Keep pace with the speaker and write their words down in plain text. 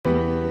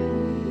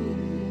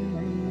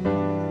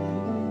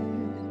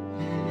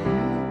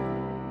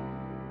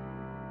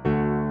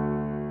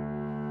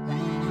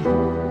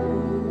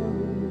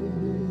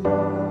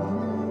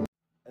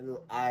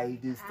you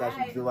did start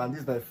with you, and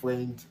this is my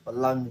friend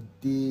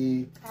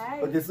Olamide.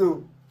 Hi. Okay,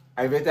 so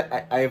I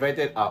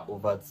invited her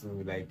over to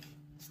like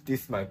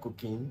taste my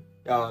cooking.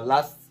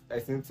 I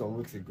think some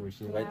weeks ago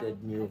she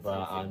invited me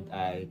over and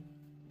I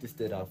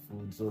tasted her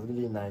food. So it was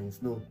really nice.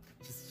 No,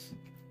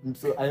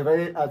 so I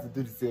invited her to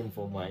do the same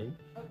for mine.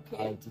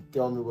 Okay. And to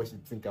tell me what she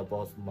think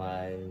about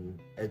my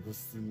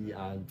egusi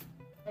and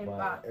my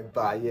Eba.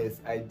 eba. Yes,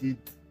 I did.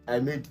 I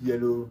made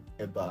yellow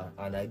eba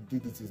and I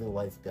did it using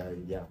white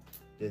curry. Yeah,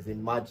 there's a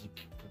magic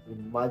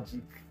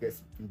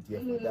recipe there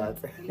for that.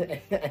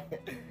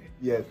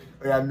 Yes.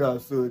 Yeah, no.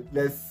 So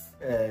let's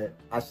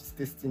as she's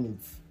tasting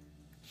it,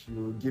 she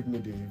will give me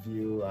the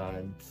review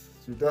and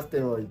she'll just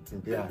tell me what you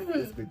think. Yeah,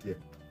 let's go there.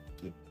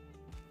 Okay.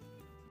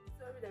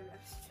 Sorry that we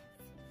asked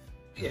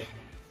Yeah. you.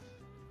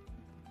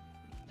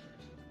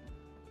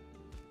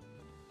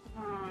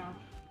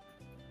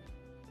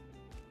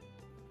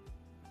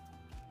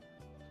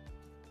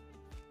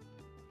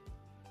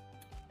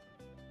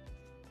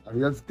 I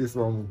just taste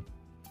one.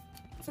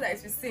 So that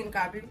it's the same,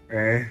 Gabi.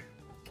 Eh.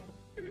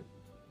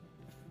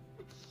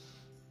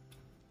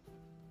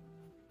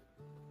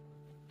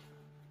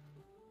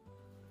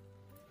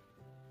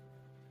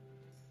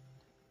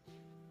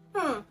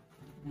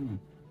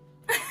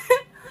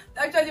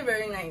 Actually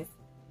very nice.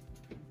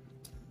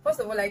 First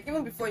of all, like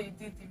even before you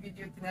did the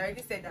video thing, I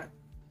already said that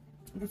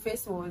the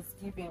face was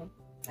giving,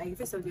 like the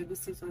face of the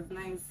egusi was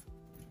nice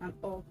and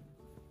all.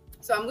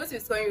 So I'm going to be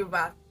scoring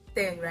over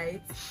 10,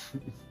 right?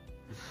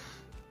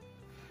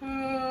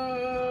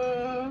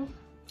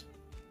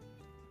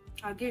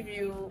 I'll give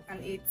you an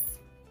 8.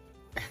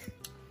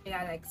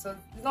 Yeah, like so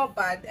it's not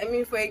bad. I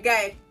mean for a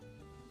guy,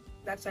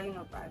 it's actually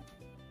not bad.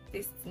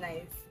 Tastes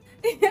nice.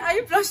 Are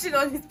you blushing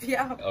on his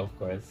behalf? Of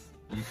course.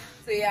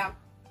 So yeah.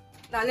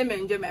 Now let me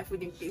enjoy my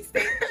food in peace.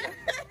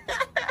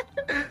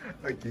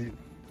 Okay.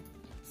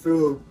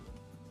 So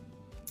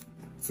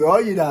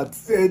all you that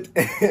said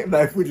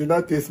my food did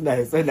not taste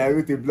nice when I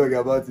wrote a blog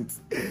about it,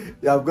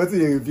 you have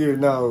gotten a review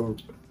now.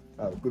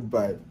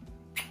 Goodbye.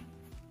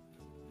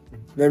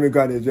 Let me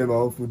go and enjoy my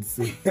own food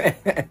soon.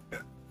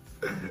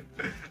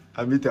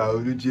 I meet our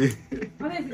Oluji.